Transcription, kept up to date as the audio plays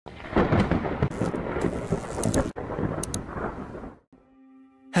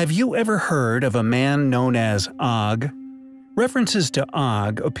Have you ever heard of a man known as Og? References to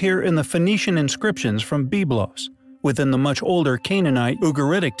Og appear in the Phoenician inscriptions from Byblos, within the much older Canaanite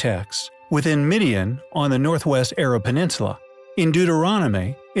Ugaritic texts, within Midian on the northwest Arab Peninsula, in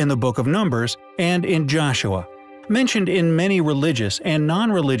Deuteronomy, in the Book of Numbers, and in Joshua. Mentioned in many religious and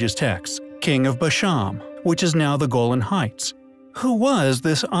non-religious texts, king of Bashan, which is now the Golan Heights. Who was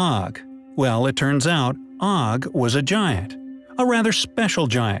this Og? Well, it turns out Og was a giant. A rather special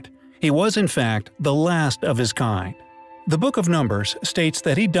giant. He was in fact the last of his kind. The Book of Numbers states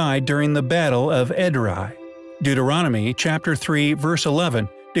that he died during the Battle of Edrei. Deuteronomy chapter 3 verse 11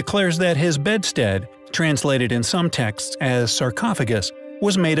 declares that his bedstead, translated in some texts as sarcophagus,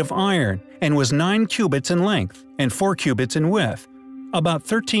 was made of iron and was 9 cubits in length and 4 cubits in width, about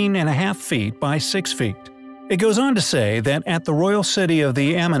 13.5 feet by 6 feet. It goes on to say that at the royal city of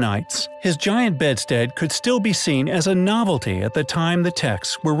the Ammonites, his giant bedstead could still be seen as a novelty at the time the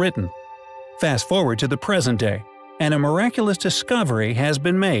texts were written. Fast forward to the present day, and a miraculous discovery has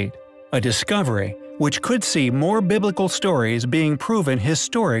been made. A discovery which could see more biblical stories being proven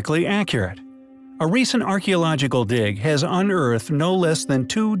historically accurate. A recent archaeological dig has unearthed no less than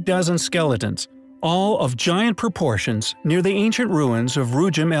 24 skeletons, all of giant proportions, near the ancient ruins of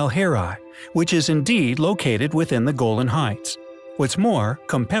Rugem el-Hiri, which is indeed located within the Golan Heights. What's more,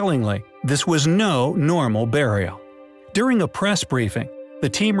 compellingly, this was no normal burial. During a press briefing, the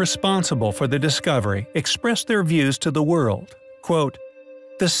team responsible for the discovery expressed their views to the world. Quote,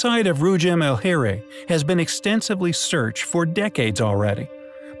 "The site of Rugem el-Hiri has been extensively searched for decades already,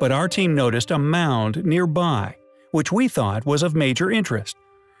 but our team noticed a mound nearby, which we thought was of major interest.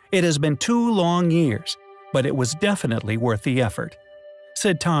 It has been 2 long years, but it was definitely worth the effort,"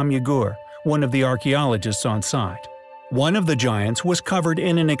 said Tom Yegur, one of the archaeologists on site. One of the giants was covered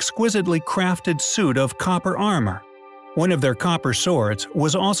in an exquisitely crafted suit of copper armor. One of their copper swords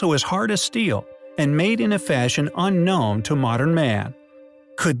was also as hard as steel and made in a fashion unknown to modern man.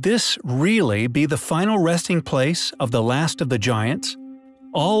 Could this really be the final resting place of the last of the giants?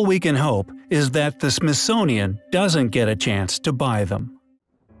 All we can hope is that the Smithsonian doesn't get a chance to buy them.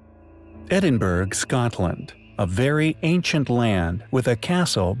 Edinburgh, Scotland, a very ancient land with a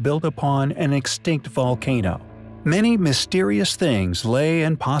castle built upon an extinct volcano. Many mysterious things lay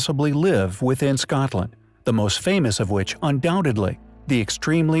and possibly live within Scotland, the most famous of which undoubtedly the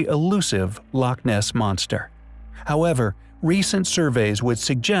extremely elusive Loch Ness Monster. However, recent surveys would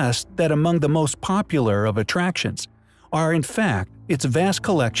suggest that among the most popular of attractions are in fact its vast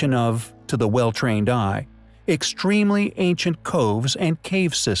collection of, to the well-trained eye, extremely ancient coves and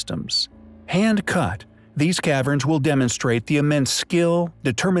cave systems. Hand-cut, these caverns will demonstrate the immense skill,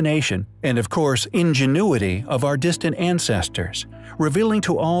 determination, and of course ingenuity of our distant ancestors, revealing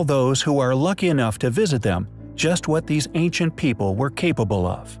to all those who are lucky enough to visit them just what these ancient people were capable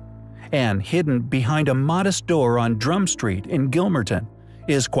of. And hidden behind a modest door on Drum Street in Gilmerton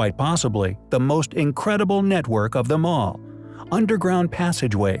is quite possibly the most incredible network of them all: underground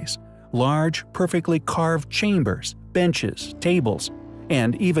passageways, large, perfectly carved chambers, benches, tables,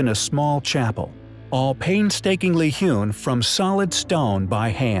 and even a small chapel, all painstakingly hewn from solid stone by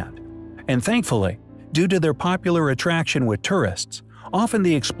hand. And thankfully, due to their popular attraction with tourists, often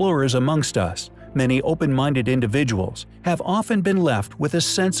the explorers amongst us, many open-minded individuals, have often been left with a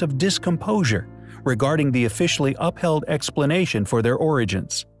sense of discomposure regarding the officially upheld explanation for their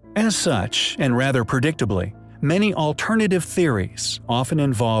origins. As such, and rather predictably, many alternative theories, often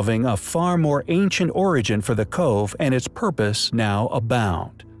involving a far more ancient origin for the cove and its purpose, now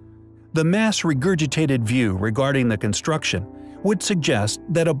abound. The mass-regurgitated view regarding the construction would suggest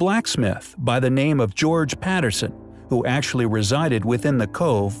that a blacksmith by the name of George Patterson, who actually resided within the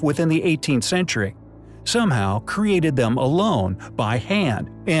cove within the 18th century, somehow created them alone, by hand,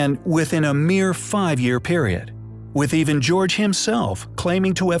 and within a mere 5-year period, with even George himself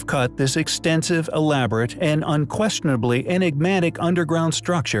claiming to have cut this extensive, elaborate, and unquestionably enigmatic underground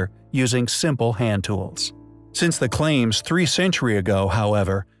structure using simple hand tools. Since the claims 3 centuries ago,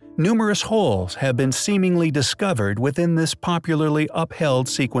 however, numerous holes have been seemingly discovered within this popularly upheld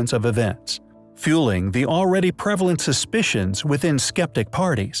sequence of events, fueling the already prevalent suspicions within skeptic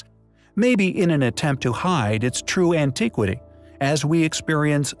parties, maybe in an attempt to hide its true antiquity, as we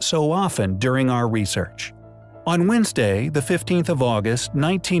experience so often during our research. On Wednesday, the 15th of August,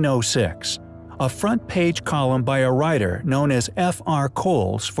 1906, a front-page column by a writer known as F.R.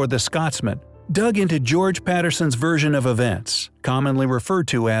 Coles for The Scotsman dug into George Patterson's version of events, commonly referred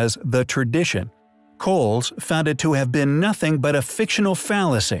to as the tradition. Coles found it to have been nothing but a fictional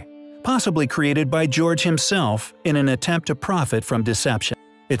fallacy, possibly created by George himself in an attempt to profit from deception.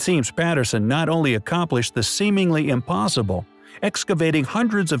 It seems Patterson not only accomplished the seemingly impossible, excavating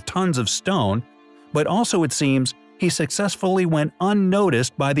hundreds of tons of stone, but also it seems he successfully went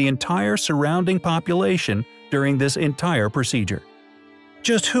unnoticed by the entire surrounding population during this entire procedure.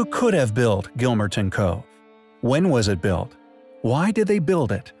 Just who could have built Gilmerton Cove? When was it built? Why did they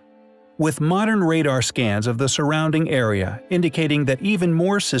build it? With modern radar scans of the surrounding area indicating that even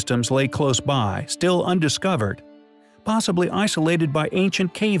more systems lay close by, still undiscovered, possibly isolated by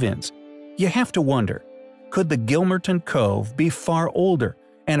ancient cave-ins, you have to wonder, could the Gilmerton Cove be far older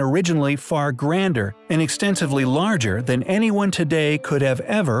and originally far grander and extensively larger than anyone today could have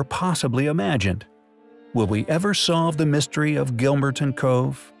ever possibly imagined? Will we ever solve the mystery of Gilmerton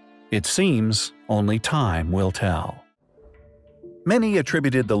Cove? It seems only time will tell. Many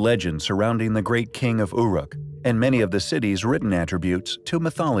attributed the legend surrounding the great king of Uruk and many of the city's written attributes to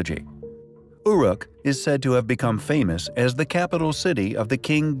mythology. Uruk is said to have become famous as the capital city of the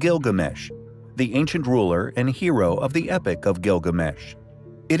king Gilgamesh, the ancient ruler and hero of the Epic of Gilgamesh.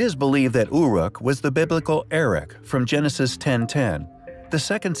 It is believed that Uruk was the biblical Erech from Genesis 10:10, the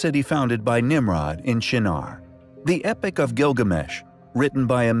second city founded by Nimrod in Shinar. The Epic of Gilgamesh, written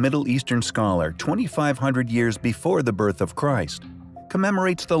by a Middle Eastern scholar 2,500 years before the birth of Christ,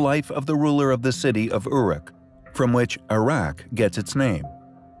 commemorates the life of the ruler of the city of Uruk, from which Iraq gets its name.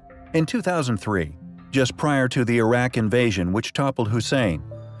 In 2003, just prior to the Iraq invasion which toppled Hussein,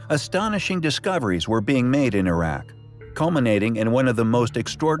 astonishing discoveries were being made in Iraq, culminating in one of the most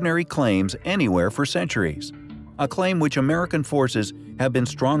extraordinary claims anywhere for centuries, a claim which American forces have been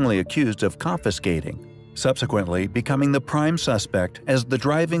strongly accused of confiscating, subsequently becoming the prime suspect as the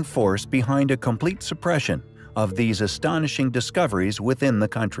driving force behind a complete suppression of these astonishing discoveries within the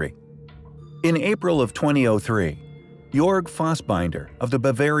country. In April of 2003, Jörg Fassbinder of the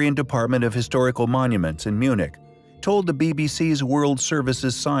Bavarian Department of Historical Monuments in Munich told the BBC's World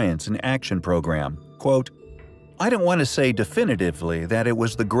Services Science and Action program, quote, "I don't want to say definitively that it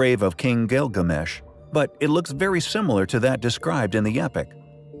was the grave of King Gilgamesh, but it looks very similar to that described in the epic.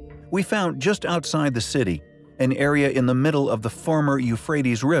 We found just outside the city, an area in the middle of the former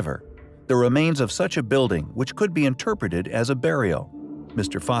Euphrates River, the remains of such a building which could be interpreted as a burial,"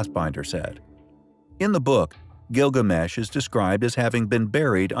 Mr. Fassbinder said. In the book, Gilgamesh is described as having been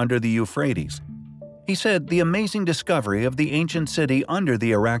buried under the Euphrates. He said the amazing discovery of the ancient city under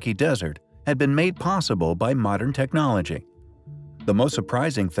the Iraqi desert had been made possible by modern technology. The most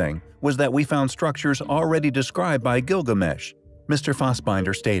surprising thing was that we found structures already described by Gilgamesh, Mr.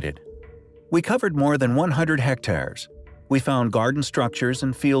 Fassbinder stated. "We covered more than 100 hectares. We found garden structures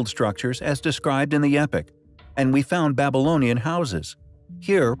and field structures as described in the epic, and we found Babylonian houses.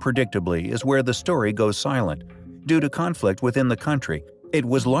 Here, predictably, is where the story goes silent. Due to conflict within the country, it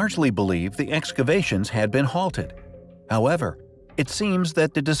was largely believed the excavations had been halted. However, it seems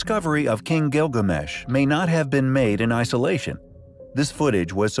that the discovery of King Gilgamesh may not have been made in isolation. This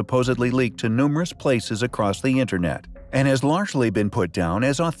footage was supposedly leaked to numerous places across the internet and has largely been put down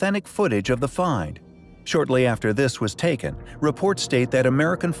as authentic footage of the find. Shortly after this was taken, reports state that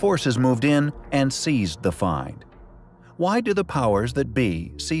American forces moved in and seized the find. Why do the powers that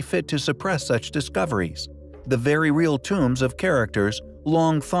be see fit to suppress such discoveries? The very real tombs of characters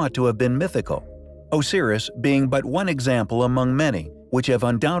long thought to have been mythical, Osiris being but one example among many which have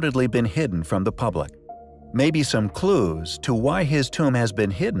undoubtedly been hidden from the public. Maybe some clues to why his tomb has been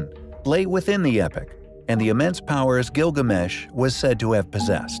hidden lay within the epic and the immense powers Gilgamesh was said to have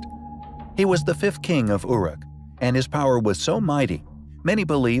possessed. He was the fifth king of Uruk, and his power was so mighty, many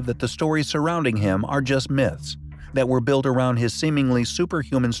believe that the stories surrounding him are just myths that were built around his seemingly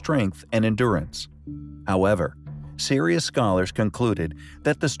superhuman strength and endurance. However, serious scholars concluded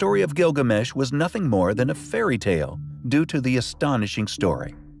that the story of Gilgamesh was nothing more than a fairy tale due to the astonishing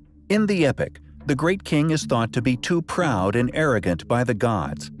story. In the epic, the great king is thought to be too proud and arrogant by the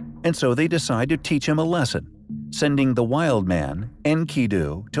gods, and so they decide to teach him a lesson, sending the wild man,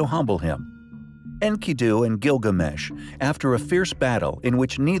 Enkidu, to humble him. Enkidu and Gilgamesh, after a fierce battle in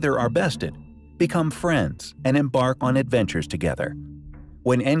which neither are bested, become friends and embark on adventures together.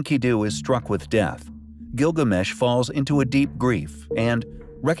 When Enkidu is struck with death, Gilgamesh falls into a deep grief and,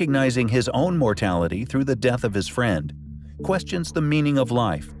 recognizing his own mortality through the death of his friend, questions the meaning of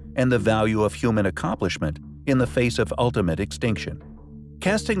life and the value of human accomplishment in the face of ultimate extinction.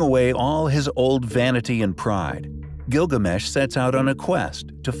 Casting away all his old vanity and pride, Gilgamesh sets out on a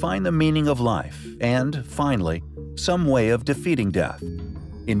quest to find the meaning of life and, finally, some way of defeating death.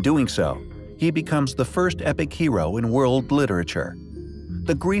 In doing so, he becomes the first epic hero in world literature.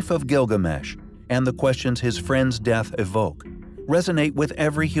 The grief of Gilgamesh and the questions his friend's death evoke resonate with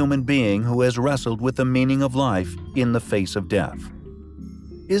every human being who has wrestled with the meaning of life in the face of death.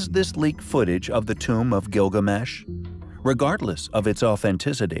 Is this leaked footage of the tomb of Gilgamesh? Regardless of its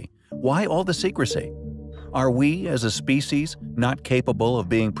authenticity, why all the secrecy? Are we, as a species, not capable of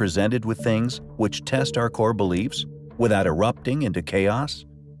being presented with things which test our core beliefs without erupting into chaos?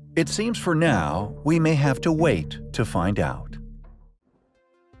 It seems for now we may have to wait to find out.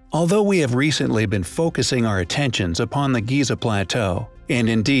 Although we have recently been focusing our attentions upon the Giza Plateau, and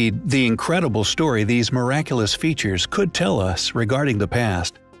indeed the incredible story these miraculous features could tell us regarding the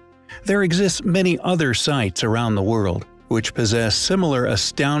past, there exist many other sites around the world which possess similar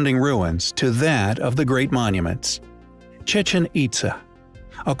astounding ruins to that of the Great Monuments. Chichen Itza.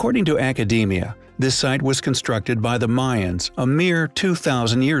 According to academia, this site was constructed by the Mayans a mere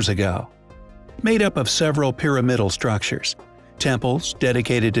 2,000 years ago. Made up of several pyramidal structures, temples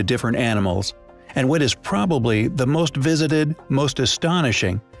dedicated to different animals, and what is probably the most visited, most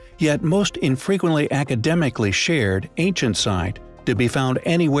astonishing, yet most infrequently academically shared ancient site to be found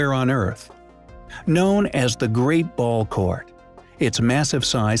anywhere on Earth. Known as the Great Ball Court, its massive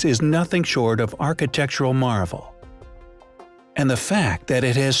size is nothing short of architectural marvel. And the fact that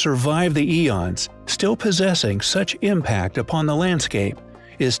it has survived the eons, still possessing such impact upon the landscape,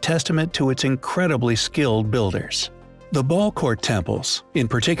 is testament to its incredibly skilled builders. The Ball Court temples, in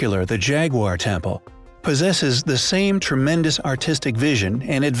particular the Jaguar Temple, possesses the same tremendous artistic vision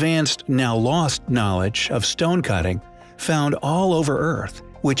and advanced, now lost knowledge of stone cutting found all over Earth,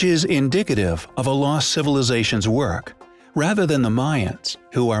 which is indicative of a lost civilization's work, rather than the Mayans,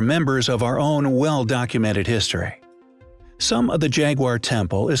 who are members of our own well-documented history. Some of the Jaguar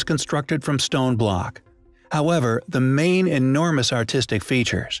Temple is constructed from stone block. However, the main enormous artistic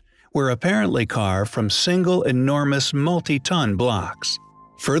features were apparently carved from single enormous multi-ton blocks.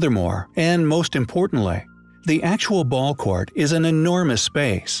 Furthermore, and most importantly, the actual ball court is an enormous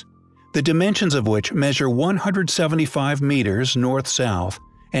space, the dimensions of which measure 175 meters north-south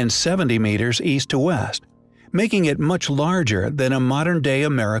and 70 meters east to west, making it much larger than a modern-day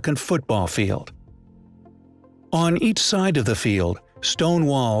American football field. On each side of the field, stone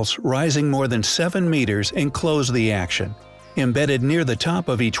walls rising more than 7 meters enclosed the action. Embedded near the top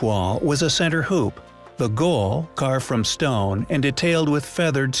of each wall was a center hoop, the goal carved from stone and detailed with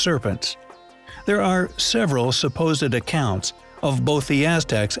feathered serpents. There are several supposed accounts of both the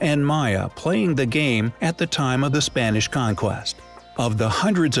Aztecs and Maya playing the game at the time of the Spanish conquest. Of the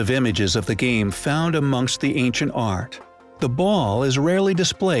hundreds of images of the game found amongst the ancient art, the ball is rarely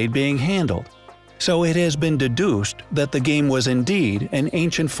displayed being handled, so it has been deduced that the game was indeed an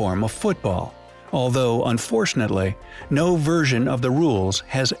ancient form of football, although unfortunately, no version of the rules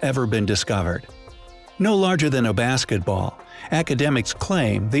has ever been discovered. No larger than a basketball, academics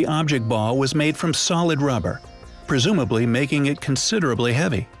claim the object ball was made from solid rubber, presumably making it considerably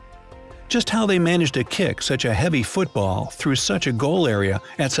heavy. Just how they managed to kick such a heavy football through such a goal area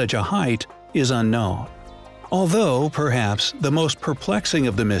at such a height is unknown. Although, perhaps, the most perplexing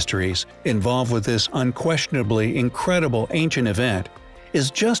of the mysteries involved with this unquestionably incredible ancient event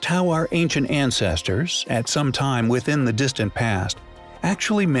is just how our ancient ancestors, at some time within the distant past,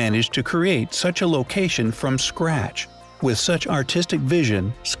 actually managed to create such a location from scratch, with such artistic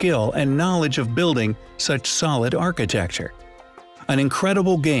vision, skill, and knowledge of building such solid architecture. An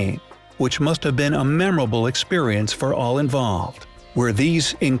incredible game, which must have been a memorable experience for all involved. Were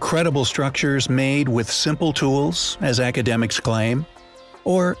these incredible structures made with simple tools, as academics claim?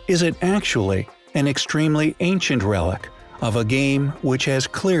 Or is it actually an extremely ancient relic of a game which has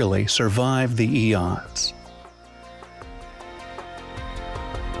clearly survived the eons?